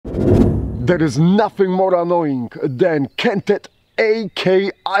There is nothing more annoying than canted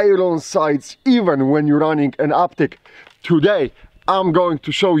AK iron sights, even when you're running an optic. Today I'm going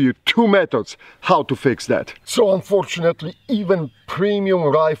to show you two methods how to fix that. So unfortunately, even premium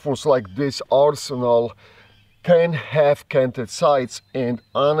rifles like this Arsenal can have canted sights, and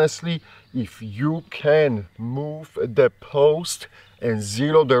honestly, if you can move the post and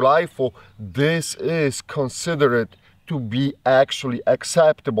zero the rifle, this is considered to be actually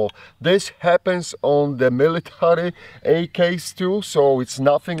acceptable. This happens on the military AKs too, so it's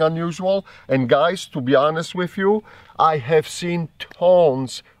nothing unusual. And guys, to be honest with you, I have seen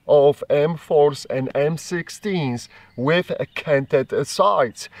tons of M4s and M16s with canted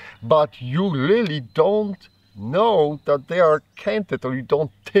sights, but you really don't know that they are canted, or you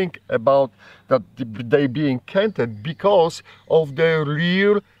don't think about that they being canted because of the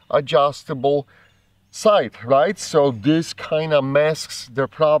rear adjustable sight, right? So this kind of masks the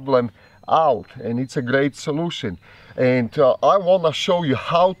problem out, and it's a great solution. And I want to show you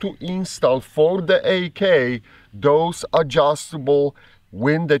how to install for the AK those adjustable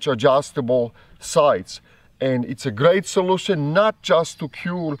windage adjustable sights. And it's a great solution, not just to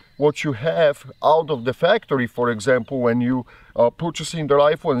cure what you have out of the factory. For example, when you are purchasing the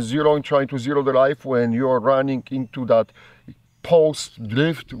rifle and trying to zero the rifle, and you're running into that post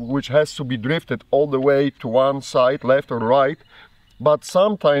drift, which has to be drifted all the way to one side, left or right. But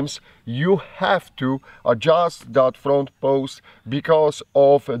sometimes you have to adjust that front post because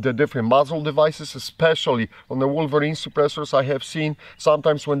of the different muzzle devices, especially on the Wolverine suppressors. I have seen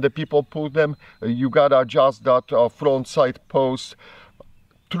sometimes when the people put them, you gotta adjust that front side post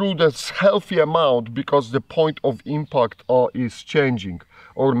through this healthy amount because the point of impact is changing,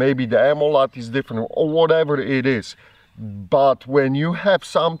 or maybe the ammo lot is different, or whatever it is. But when you have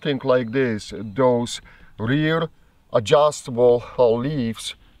something like this, those rear adjustable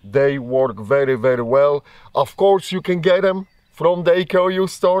leaves, they work very, very well. Of course, you can get them from the AKOU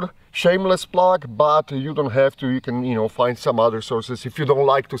store, shameless plug, but you don't have to. You can, you know, find some other sources if you don't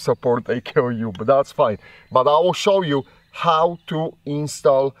like to support AKOU, but that's fine. But I will show you how to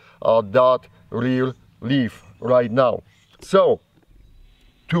install that rear leaf right now. So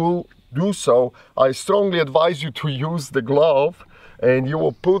to do so, I strongly advise you to use the glove, and you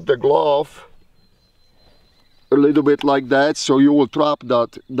will put the glove a little bit like that, so you will trap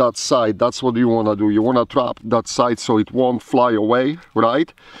that side. That's what you want to do. You want to trap that side so it won't fly away,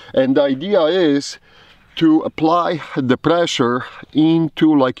 right? And the idea is to apply the pressure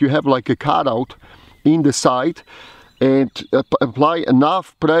into, like you have like a cutout in the side, and apply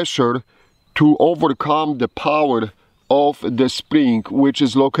enough pressure to overcome the power of the spring, which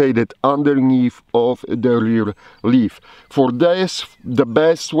is located underneath of the rear leaf. For this, the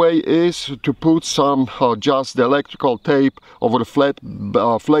best way is to put some just the electrical tape over a flat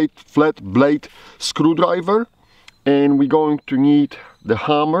blade screwdriver, and we're going to need the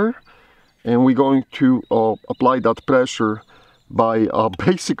hammer, and we're going to apply that pressure by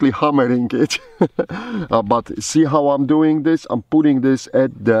basically hammering it. But see how I'm doing this? I'm putting this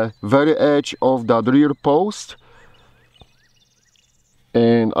at the very edge of that rear post,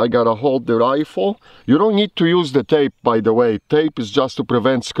 and I gotta hold the rifle. You don't need to use the tape, by the way. Tape is just to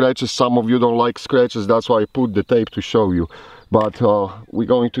prevent scratches. Some of you don't like scratches, that's why I put the tape to show you. But we're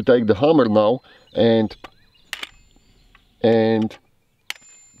going to take the hammer now, and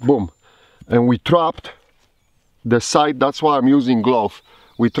boom, and we trapped the side. That's why I'm using glove.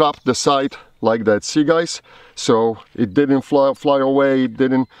 We trapped the side like that, see guys? So it didn't fly away, it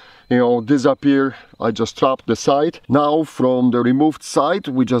didn't, you know, disappear. I just trapped the side. Now from the removed side,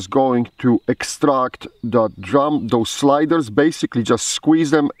 we're just going to extract that drum, those sliders, basically just squeeze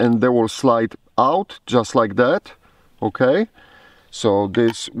them and they will slide out just like that. Okay, so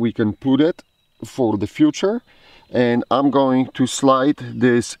this we can put it for the future, and I'm going to slide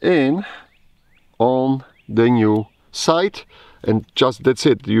this in on the new side, and just that's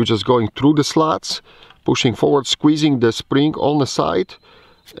it. You're just going through the slots, pushing forward, squeezing the spring on the side,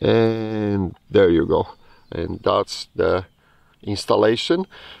 and there you go. And that's the installation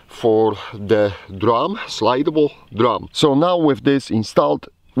for the drum, slidable drum. So now with this installed,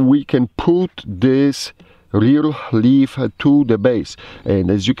 we can put this rear leaf to the base, and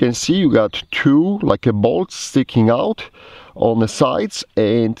as you can see, you got two like a bolts sticking out on the sides,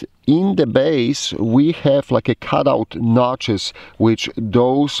 and in the base we have like a cutout notches which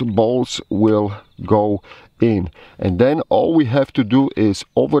those bolts will go in, and then all we have to do is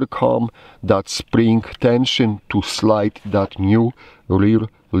overcome that spring tension to slide that new rear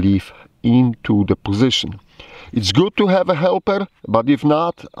leaf into the position. It's good to have a helper, but if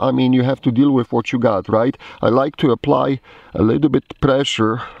not, I mean, you have to deal with what you got, right? I like to apply a little bit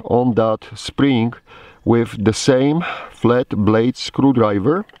pressure on that spring with the same flat blade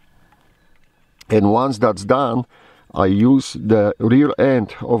screwdriver, and once that's done, I use the rear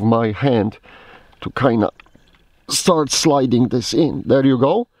end of my hand to kind of start sliding this in. There you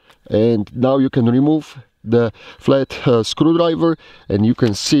go. And now you can remove the flat screwdriver, and you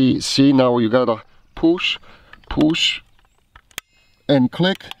can see now you gotta push and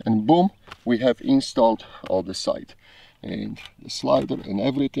click, and boom, we have installed all the side, and the slider and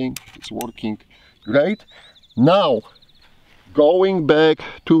everything is working great. Now, going back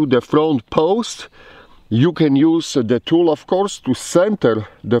to the front post, you can use the tool, of course, to center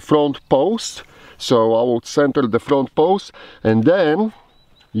the front post. So I will center the front post, and then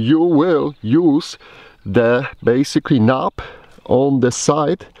you will use the basically knob on the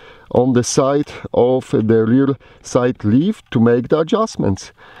side of the rear side leaf to make the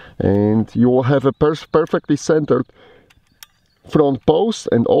adjustments, and you will have a perfectly centered front post,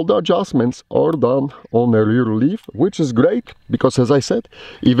 and all the adjustments are done on a rear leaf, which is great because, as I said,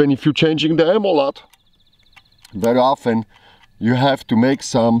 even if you're changing the ammo a lot, very often you have to make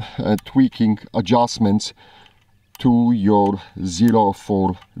some tweaking adjustments to your zero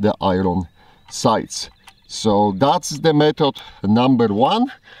for the iron sights. So that's the method number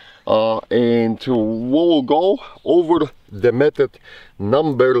one, and we'll go over the method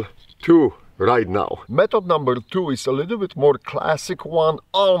number two right now. Method number two is a little bit more classic one,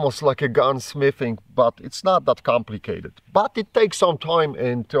 almost like a gunsmithing, but it's not that complicated. But it takes some time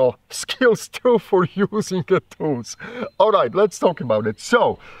and skills too for using the tools. All right, let's talk about it.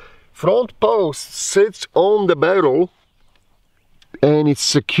 So, front post sits on the barrel, and it's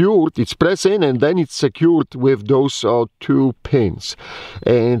secured, it's pressed in, and then it's secured with those two pins.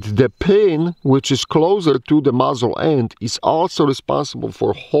 And the pin, which is closer to the muzzle end, is also responsible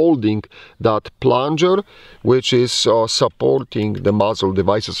for holding that plunger, which is supporting the muzzle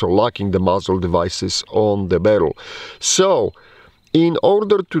devices or locking the muzzle devices on the barrel. So, in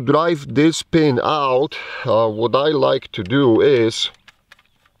order to drive this pin out, what I like to do is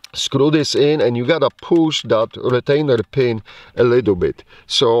screw this in, and you gotta push that retainer pin a little bit.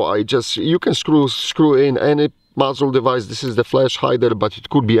 So you can screw in any muzzle device. This is the flash hider, but it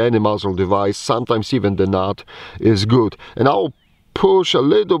could be any muzzle device. Sometimes even the nut is good. And I'll push a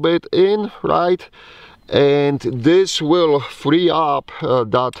little bit in, right? And this will free up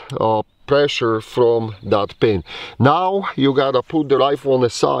that pressure from that pin. Now you gotta put the rifle on the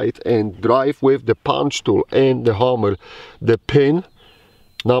side and drive with the punch tool and the hammer the pin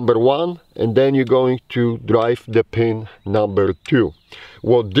number one, and then you're going to drive the pin number two.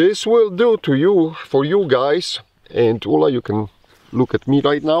 What this will do to you, for you guys, and Ula, you can look at me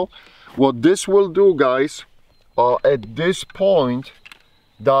right now, what this will do, guys, at this point,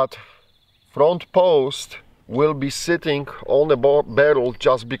 that front post will be sitting on the barrel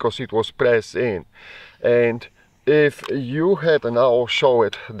just because it was pressed in. And if you had, and I'll show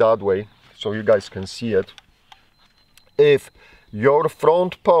it that way so you guys can see it, if your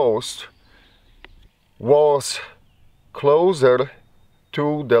front post was closer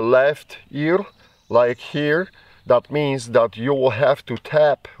to the left ear, like here, that means that you will have to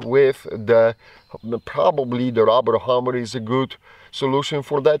tap with probably the rubber hammer is a good solution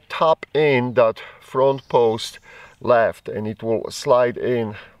for that. Tap in that front post left, and it will slide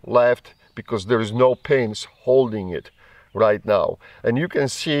in left because there is no pins holding it right now. And you can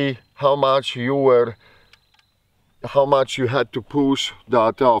see how much you had to push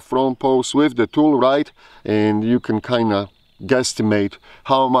that front post with the tool, right? And you can kind of guesstimate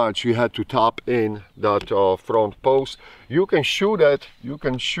how much you had to tap in that front post. You can shoot it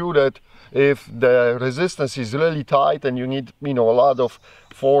if the resistance is really tight and you need, a lot of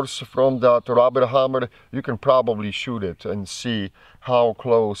force from that rubber hammer. You can probably shoot it and see how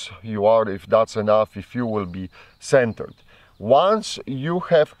close you are, if that's enough, if you will be centered. Once you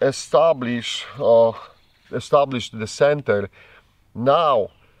have established the center, now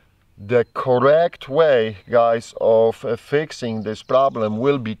the correct way, guys, of fixing this problem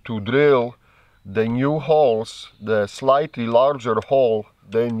will be to drill the new holes, the slightly larger hole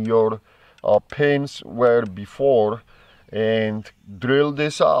than your pins were before, and drill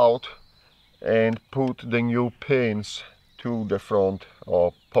this out and put the new pins to the front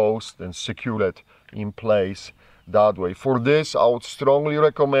post and secure it in place that way. For this, I would strongly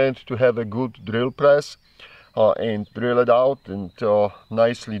recommend to have a good drill press and drill it out, and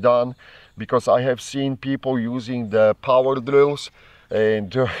nicely done, because I have seen people using the power drills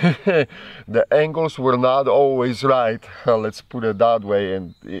and the angles were not always right, let's put it that way,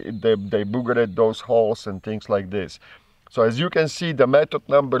 and they boogered those holes and things like this. So as you can see, the method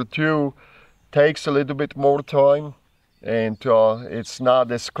number 2 takes a little bit more time, and it's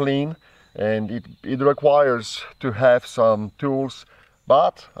not as clean, and it requires to have some tools,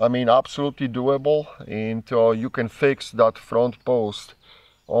 but I mean absolutely doable, and you can fix that front post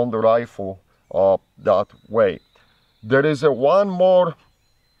on the rifle that way. There is one more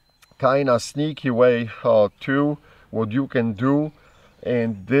kind of sneaky way too what you can do,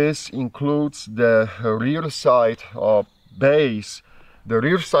 and this includes the rear side base. The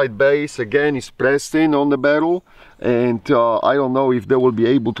rear side base again is pressed in on the barrel, and I don't know if they will be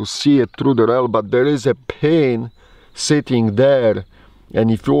able to see it through the rail, but there is a pin sitting there, and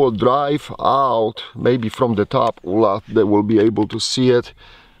if you will drive out maybe from the top, they will be able to see it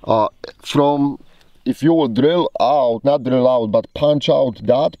if you will drill out, not drill out, but punch out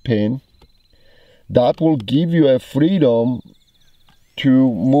that pin, that will give you a freedom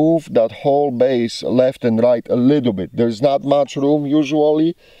to move that whole base left and right a little bit. There's not much room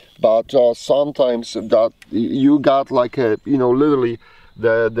usually, but sometimes that you got like a, you know, literally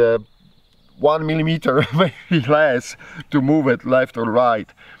the 1 millimeter maybe less to move it left or right.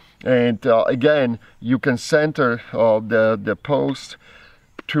 And again, you can center the post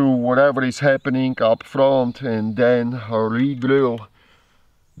to whatever is happening up front, and then re-drill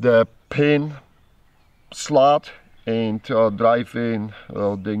the pin slot and drive in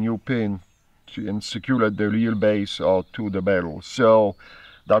the new pin and secure the rear base to the barrel. So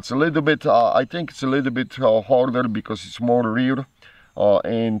that's a little bit, I think it's a little bit harder because it's more rear,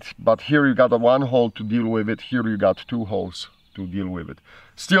 but here you got one hole to deal with it, here you got 2 holes to deal with it.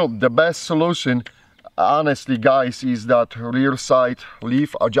 Still, the best solution, honestly guys, is that rear side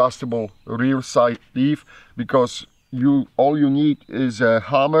leaf, adjustable rear side leaf, because all you need is a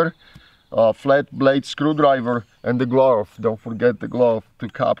hammer, flat blade screwdriver, and the glove. Don't forget the glove to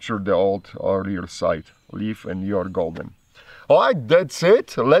capture the old rear side leaf, and you're golden. Alright, that's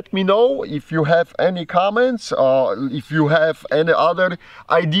it. Let me know if you have any comments, if you have any other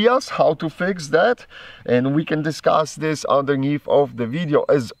ideas how to fix that, and we can discuss this underneath of the video.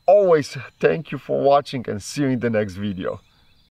 As always, thank you for watching, and see you in the next video.